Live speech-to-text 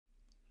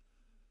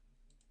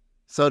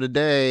So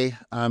today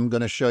I'm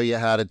going to show you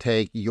how to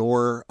take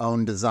your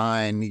own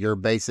design, your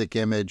basic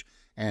image,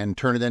 and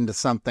turn it into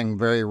something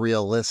very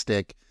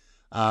realistic.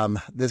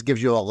 This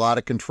gives you a lot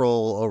of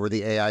control over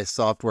the AI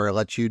software. It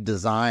lets you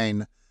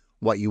design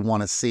what you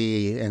want to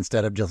see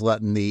instead of just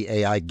letting the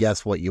AI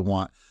guess what you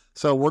want.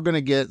 So we're going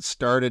to get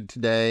started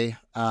today.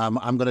 I'm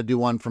going to do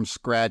one from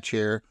scratch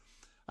here.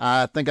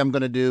 I think I'm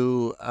going to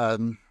do,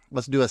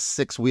 let's do a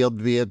 6-wheeled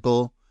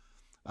vehicle.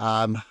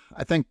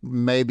 I think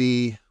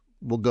maybe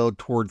we'll go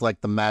towards like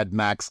the Mad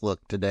Max look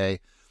today.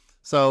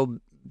 So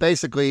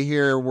basically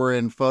here we're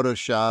in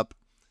Photoshop.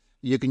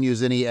 You can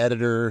use any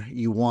editor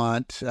you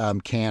want,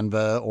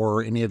 Canva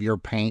or any of your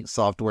paint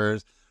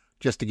softwares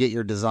just to get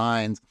your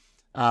designs.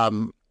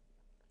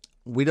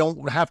 We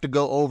don't have to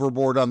go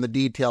overboard on the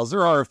details.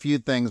 There are a few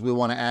things we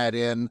want to add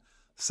in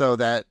so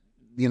that,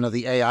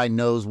 the AI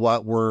knows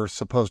what we're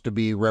supposed to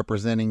be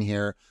representing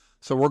here.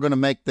 So we're going to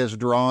make this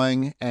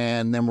drawing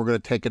and then we're going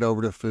to take it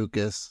over to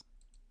Fooocus.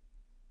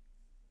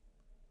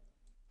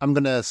 I'm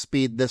going to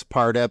speed this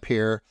part up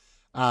here.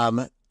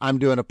 I'm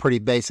doing a pretty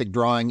basic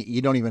drawing.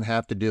 You don't even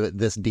have to do it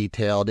this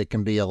detailed. It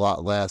can be a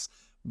lot less,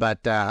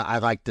 but I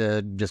like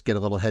to just get a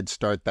little head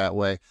start that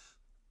way.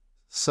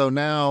 So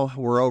now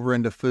we're over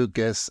into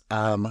Fooocus.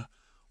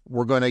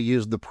 We're going to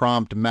use the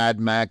prompt Mad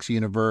Max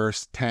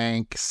Universe,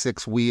 tank,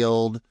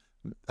 6-wheeled,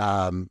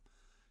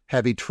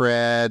 heavy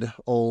tread,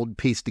 old,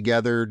 pieced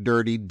together,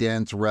 dirty,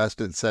 dense,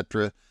 rust,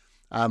 etc.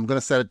 I'm going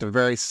to set it to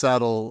very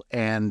subtle,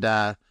 and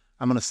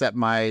I'm going to set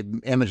my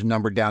image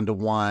number down to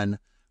 1.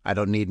 I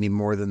don't need any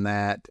more than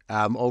that.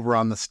 Over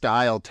on the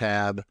Style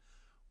tab,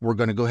 we're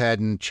going to go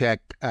ahead and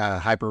check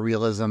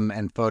Hyperrealism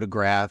and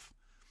Photograph.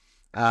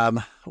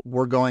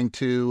 We're going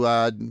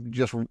to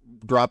just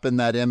drop in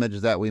that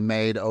image that we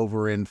made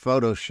over in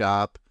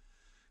Photoshop,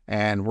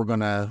 and we're going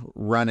to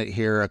run it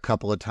here a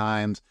couple of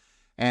times.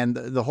 And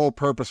the whole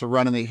purpose of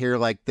running it here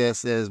like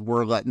this is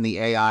we're letting the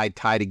AI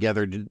tie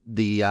together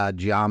the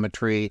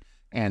geometry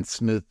and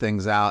smooth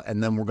things out,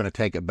 and then we're going to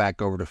take it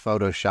back over to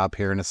Photoshop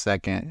here in a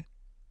second.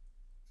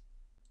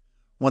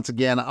 Once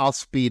again, I'll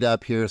speed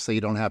up here so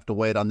you don't have to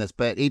wait on this,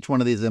 but each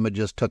one of these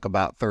images took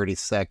about 30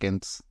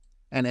 seconds.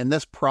 And in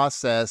this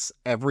process,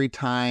 every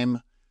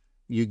time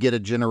you get a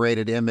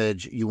generated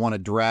image, you want to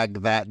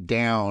drag that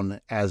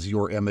down as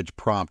your image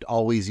prompt.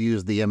 Always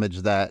use the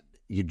image that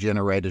you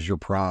generate as your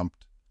prompt.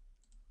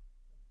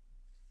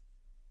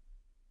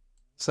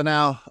 So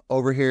now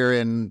over here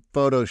in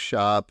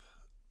Photoshop,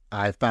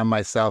 I found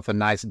myself a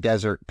nice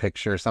desert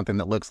picture, something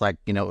that looks like,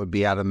 it would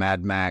be out of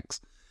Mad Max.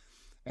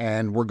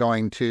 And we're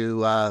going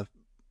to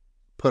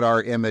put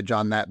our image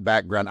on that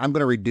background. I'm going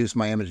to reduce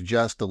my image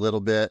just a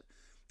little bit.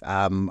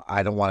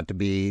 I don't want it to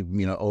be,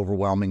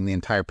 overwhelming the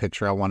entire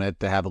picture. I want it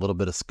to have a little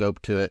bit of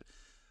scope to it.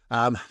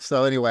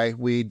 So anyway,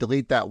 we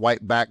delete that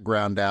white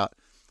background out.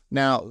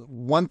 Now,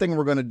 one thing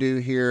we're going to do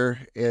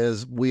here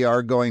is we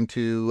are going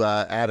to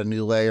add a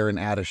new layer and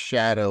add a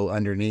shadow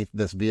underneath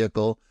this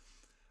vehicle.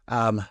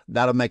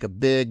 That'll make a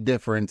big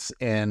difference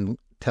in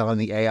telling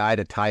the AI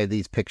to tie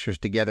these pictures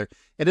together.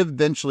 It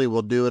eventually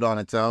will do it on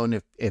its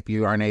own if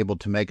you aren't able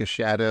to make a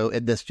shadow.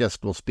 This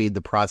just will speed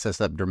the process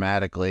up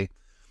dramatically.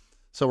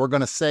 So we're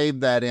going to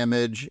save that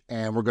image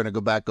and we're going to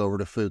go back over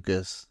to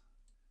Fooocus.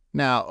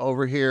 Now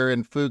over here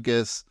in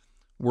Fooocus,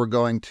 we're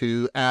going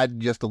to add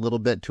just a little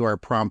bit to our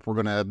prompt.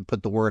 We're going to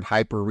put the word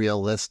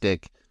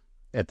hyper-realistic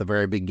at the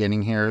very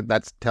beginning here.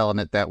 That's telling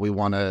it that we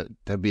want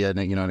to be an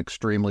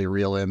extremely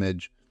real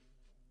image.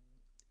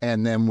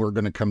 And then we're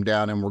going to come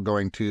down and we're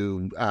going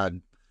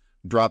to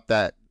drop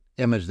that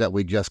image that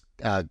we just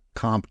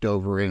comped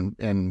over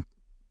in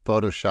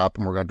Photoshop,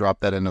 and we're going to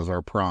drop that in as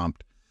our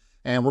prompt.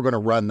 And we're going to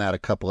run that a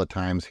couple of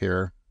times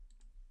here.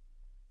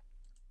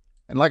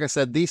 And like I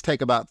said, these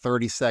take about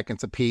 30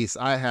 seconds a piece.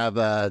 I have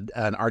an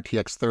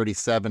RTX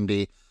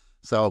 3070.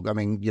 So,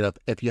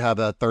 if you have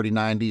a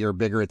 3090 or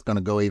bigger, it's going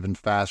to go even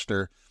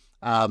faster.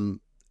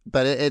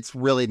 But it's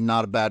really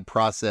not a bad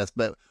process.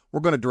 But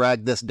we're going to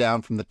drag this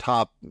down from the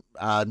top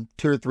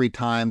 2 or 3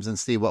 times and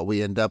see what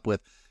we end up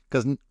with.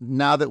 Because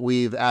now that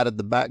we've added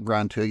the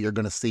background to it, you're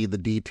going to see the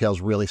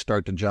details really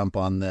start to jump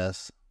on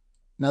this.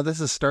 Now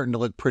this is starting to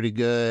look pretty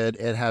good.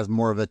 It has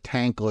more of a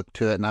tank look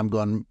to it, and I'm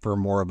going for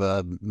more of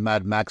a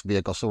Mad Max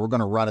vehicle. So we're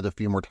going to run it a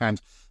few more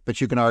times, but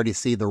you can already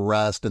see the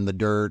rust and the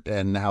dirt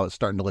and how it's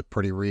starting to look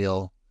pretty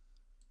real.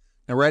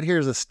 Now right here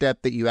is a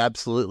step that you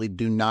absolutely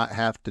do not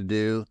have to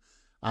do.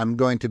 I'm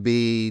going to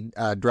be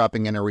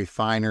dropping in a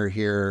refiner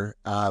here.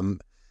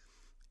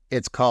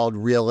 It's called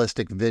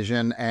Realistic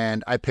Vision,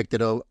 and I picked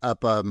it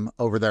up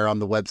over there on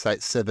the website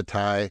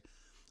Civitai.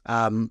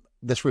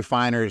 This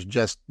refiner is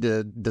just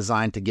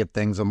designed to give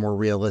things a more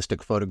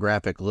realistic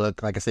photographic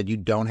look. Like I said, you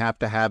don't have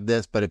to have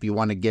this, but if you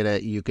want to get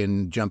it, you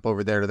can jump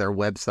over there to their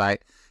website,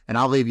 and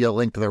I'll leave you a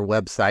link to their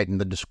website in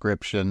the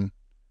description.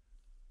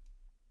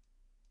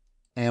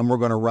 And we're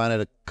going to run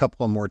it a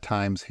couple more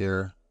times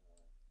here.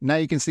 Now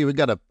you can see we've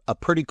got a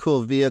pretty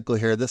cool vehicle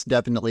here. This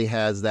definitely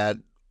has that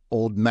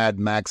old Mad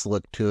Max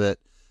look to it.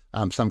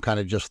 Some kind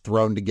of just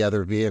thrown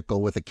together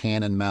vehicle with a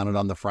cannon mounted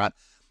on the front.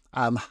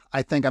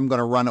 I think I'm going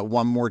to run it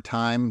one more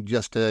time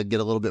just to get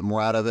a little bit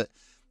more out of it.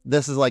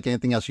 This is like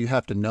anything else. You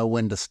have to know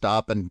when to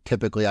stop, and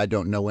typically I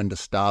don't know when to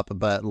stop,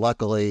 but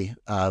luckily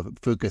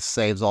Fooocus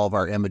saves all of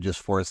our images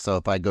for us, so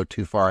if I go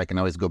too far, I can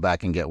always go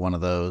back and get one of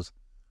those.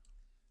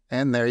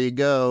 And there you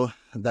go.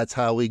 That's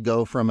how we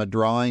go from a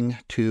drawing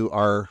to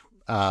our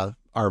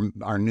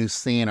new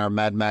scene, our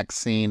Mad Max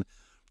scene.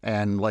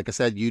 And like I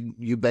said,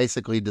 you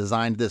basically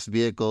designed this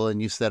vehicle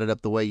and you set it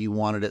up the way you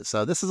wanted it.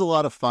 So this is a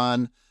lot of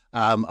fun.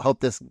 Hope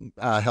this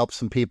helps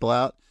some people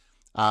out.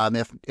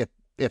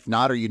 If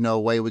not, or you know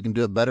a way we can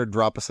do it better,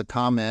 drop us a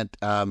comment.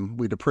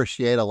 We'd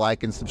appreciate a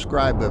like and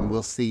subscribe, and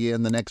we'll see you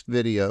in the next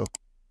video.